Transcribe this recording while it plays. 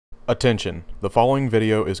Attention, the following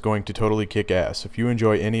video is going to totally kick ass. If you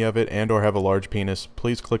enjoy any of it and or have a large penis,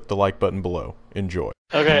 please click the like button below. Enjoy.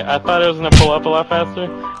 Okay, I thought it was gonna pull up a lot faster.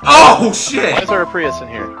 Oh shit! Why is there a Prius in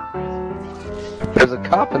here? There's a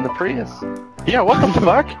cop in the Prius. Yeah, what the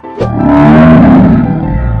fuck?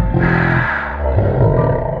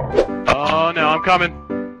 Oh no, I'm coming.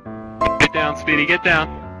 Get down, Speedy, get down.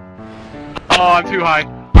 Oh, I'm too high.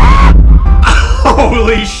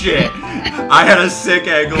 Holy shit! I had a sick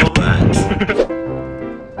angle of that.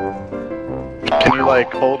 Can you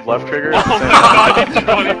like hold left trigger? Oh my god,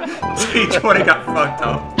 T20 got fucked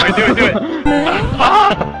up. Alright, do it.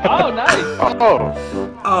 Oh, nice!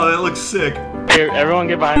 Oh, that looks sick. Here, everyone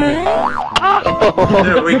get behind me.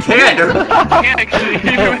 Dude, we can't. Can't actually,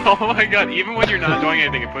 oh my god, even when you're not doing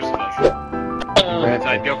anything, it pushes us.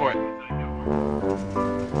 Inside, go for it.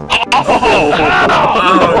 Oh,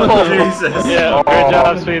 Jesus. Yeah, good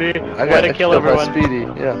job, Speedy. I gotta kill everyone. Speedy,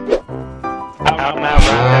 yeah. Out now,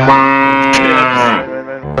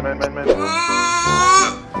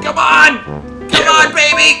 Come on! Come on,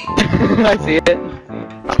 baby! I see it.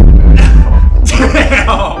 Damn!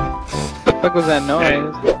 What the fuck was that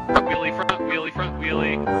noise? Wheelie front, wheelie front,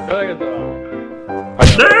 wheelie.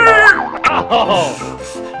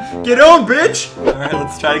 Oh! Get on, bitch! Alright,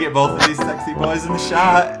 let's try to get both of these sexy boys in the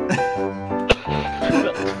shot.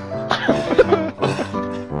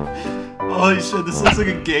 Holy shit, this looks like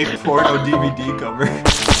a gay porno DVD cover.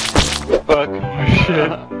 Fuck. Oh,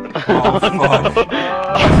 shit. Oh, fuck.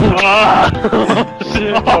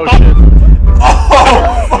 Shit. Oh shit. Oh,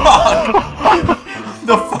 fuck!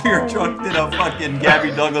 The fire truck did a fucking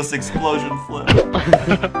Gabby Douglas explosion flip.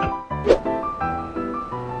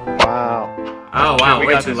 Wow. Oh, wow, we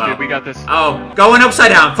way got too this, low. dude, we got this. Oh, going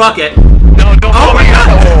upside down, fuck it. No, don't. Oh my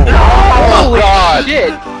god! Oh god!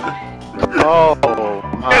 Shit! Oh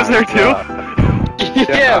my Is there two? god.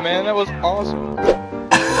 Yeah, man, that was awesome.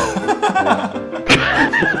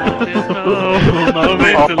 No,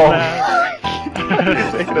 made to laugh.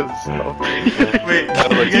 Wait,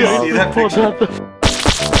 you guys see that picture?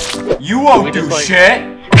 You won't do like- shit!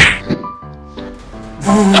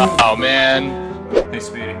 Oh, man. Hey,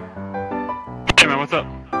 Speedy. Hey man, what's up?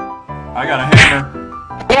 I got a hammer.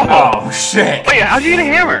 Oh, shit. Wait, how'd you get a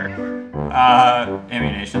hammer?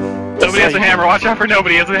 Ammunition. Nobody has a hammer. Watch out for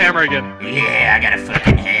nobody has a hammer again. Yeah, I got a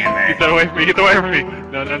fucking hammer. Get that away from me. Get that away from me.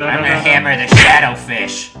 No, no, no, I'm no, gonna no. hammer the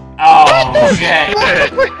shadowfish. Oh, shit.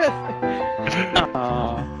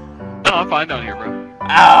 No, I'm fine down here, bro.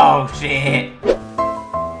 Oh, shit.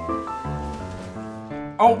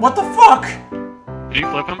 Oh, what the fuck? Did you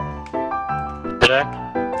flip him? Did I?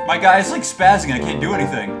 My guy's like spazzing, I can't do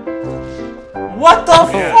anything. What the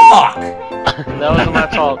fuck? That wasn't my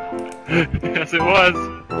fault. Yes, it was.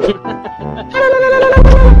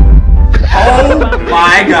 Oh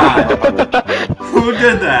my god. Who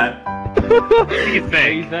did that? What do you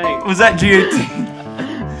think? Was that G18?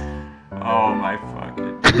 Oh my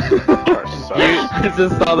fucking. You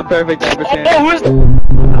just saw the perfect opportunity. Oh, who's...